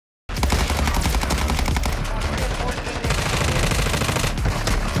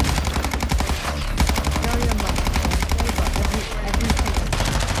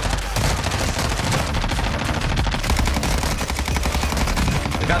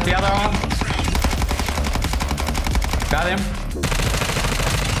got the other one. Got him.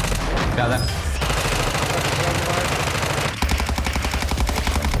 Got him.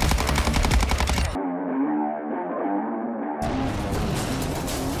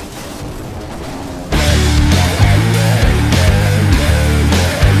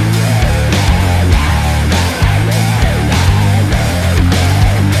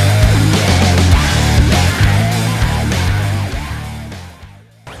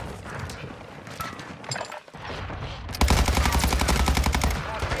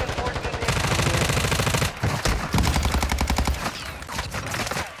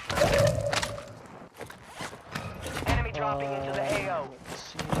 Dropping into the AO.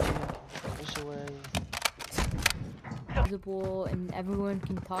 Visible and everyone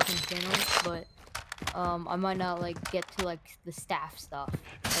can talk in channels, but I might not like get to like the staff stuff.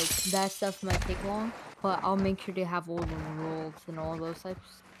 Like that stuff might take long, but I'll make sure to have all the rules and all those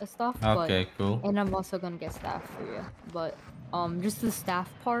types of stuff. Okay, cool. And I'm also gonna get staff for you, but just the staff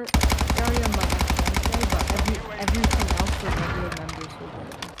part area might not Wednesday, but everything else for regular members will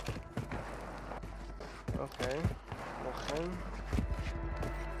get it. Okay.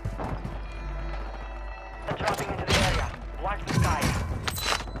 Dropping into the area. Watch the sky.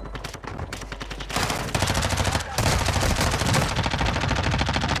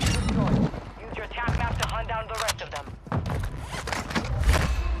 Use your attack map to hunt down the rest of them.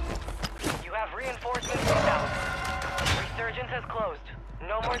 You have reinforcements inbound. Resurgence has closed.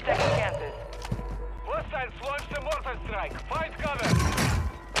 No more second chances. Hostiles launched a mortar strike. Find cover.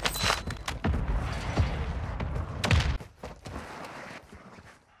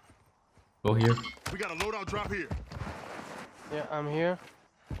 Go here. We got a loadout drop here. Ja, I'm here.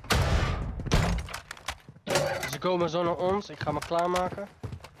 Ze komen zo naar ons. Ik ga me klaarmaken.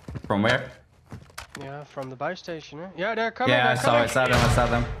 From where? Ja, from the buy station, hè? Yeah, they're coming. Yeah, I they're coming. saw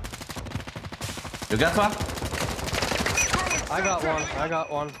them. You got one? I got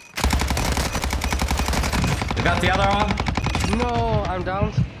one. You got the other one? No, I'm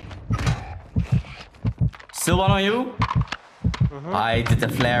down. Still one on you? I did the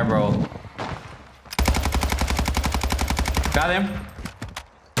flare, bro. Got him.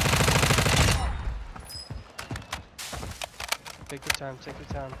 Take your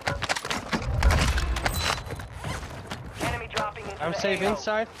time. Enemy dropping into I'm the safe AO.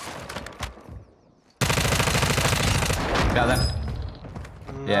 inside. Got him.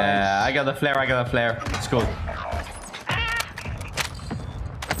 Nice. Yeah, I got a flare. It's cool.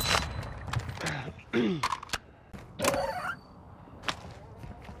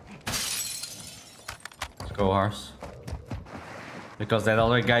 Let's go, Hars. Because that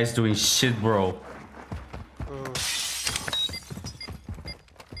other guy's doing shit, bro.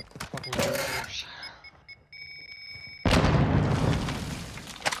 Fucking jokers.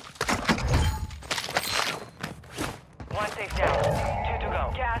 One safe down. 2 to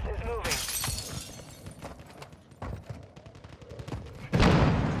go. Gas is moving.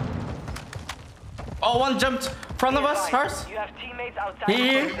 Oh, one jumped in front of us, Hars. You have teammates outside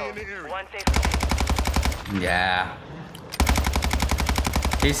Here. the zone. One safe. Yeah.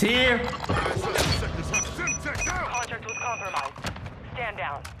 He's here. Contract was compromised. Stand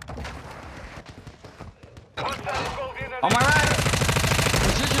down. On my right.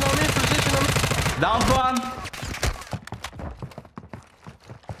 Position on me. Down one.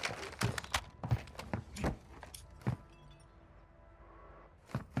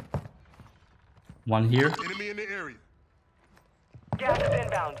 One here. Enemy in the area. Gas is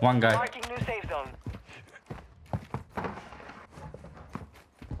inbound. One guy. Marking new safe zone.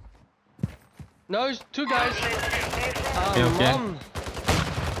 No, it's 2 guys. You okay? Man.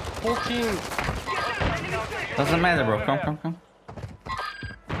 Whole team. Doesn't matter, bro. Come.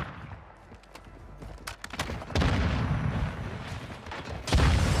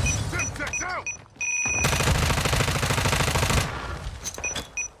 Semtex out.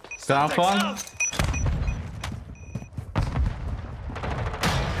 Still out one.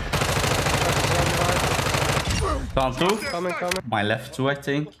 Down two. Coming. My left two, I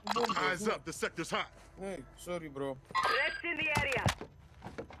think. Eyes up. The sector's hot. Hey, sorry, bro. Rest in the area.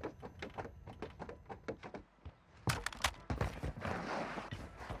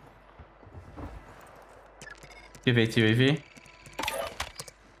 Give it UAV.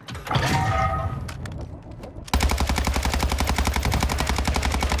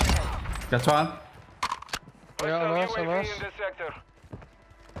 Got one. Yeah, nice.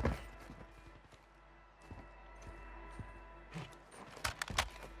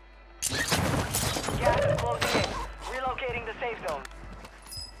 Gas is closing in. Relocating the safe zone.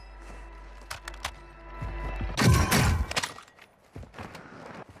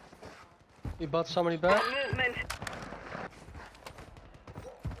 You bought somebody back? Movement.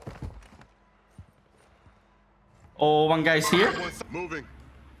 Oh, one guy's here. Moving.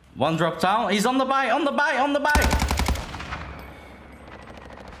 One drop down. He's on the bike, on the bike, on the bike.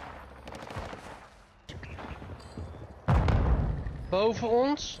 Boven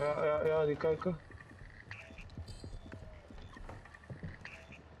ons. Ja, die kijken.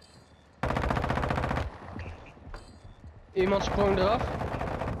 Iemand sprong eraf.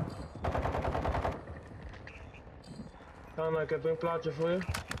 Dana, ik heb een plaatje voor je.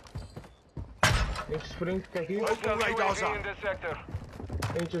 Eentje springt, kijk hier. Open radars up. in the sector.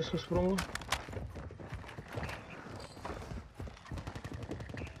 Eentje is gesprongen.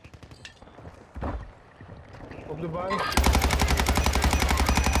 Op de baan.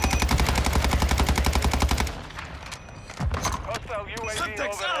 Hostile UAV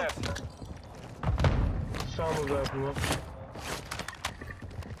Syntax overhead. Samen blijven, man.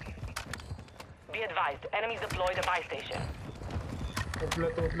 Be advised, enemies deploy the buy station.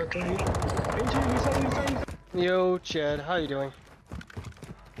 Opletten, hier. Eentje, hier staat. Yo, Chad, how you doing?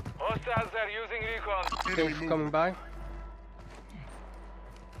 Hostiles are using recon. Thank you for coming by.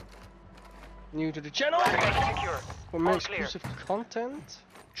 New to the channel? Secure. For more All clear. exclusive content,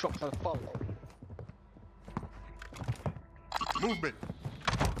 drop a follow. Movement.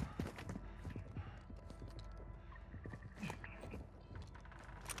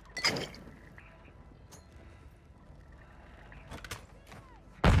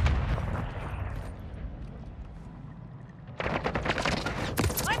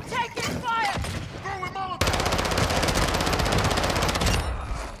 I'm taking fire! Throwing Molotov.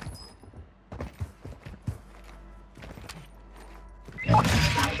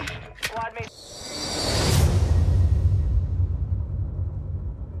 Squad mate.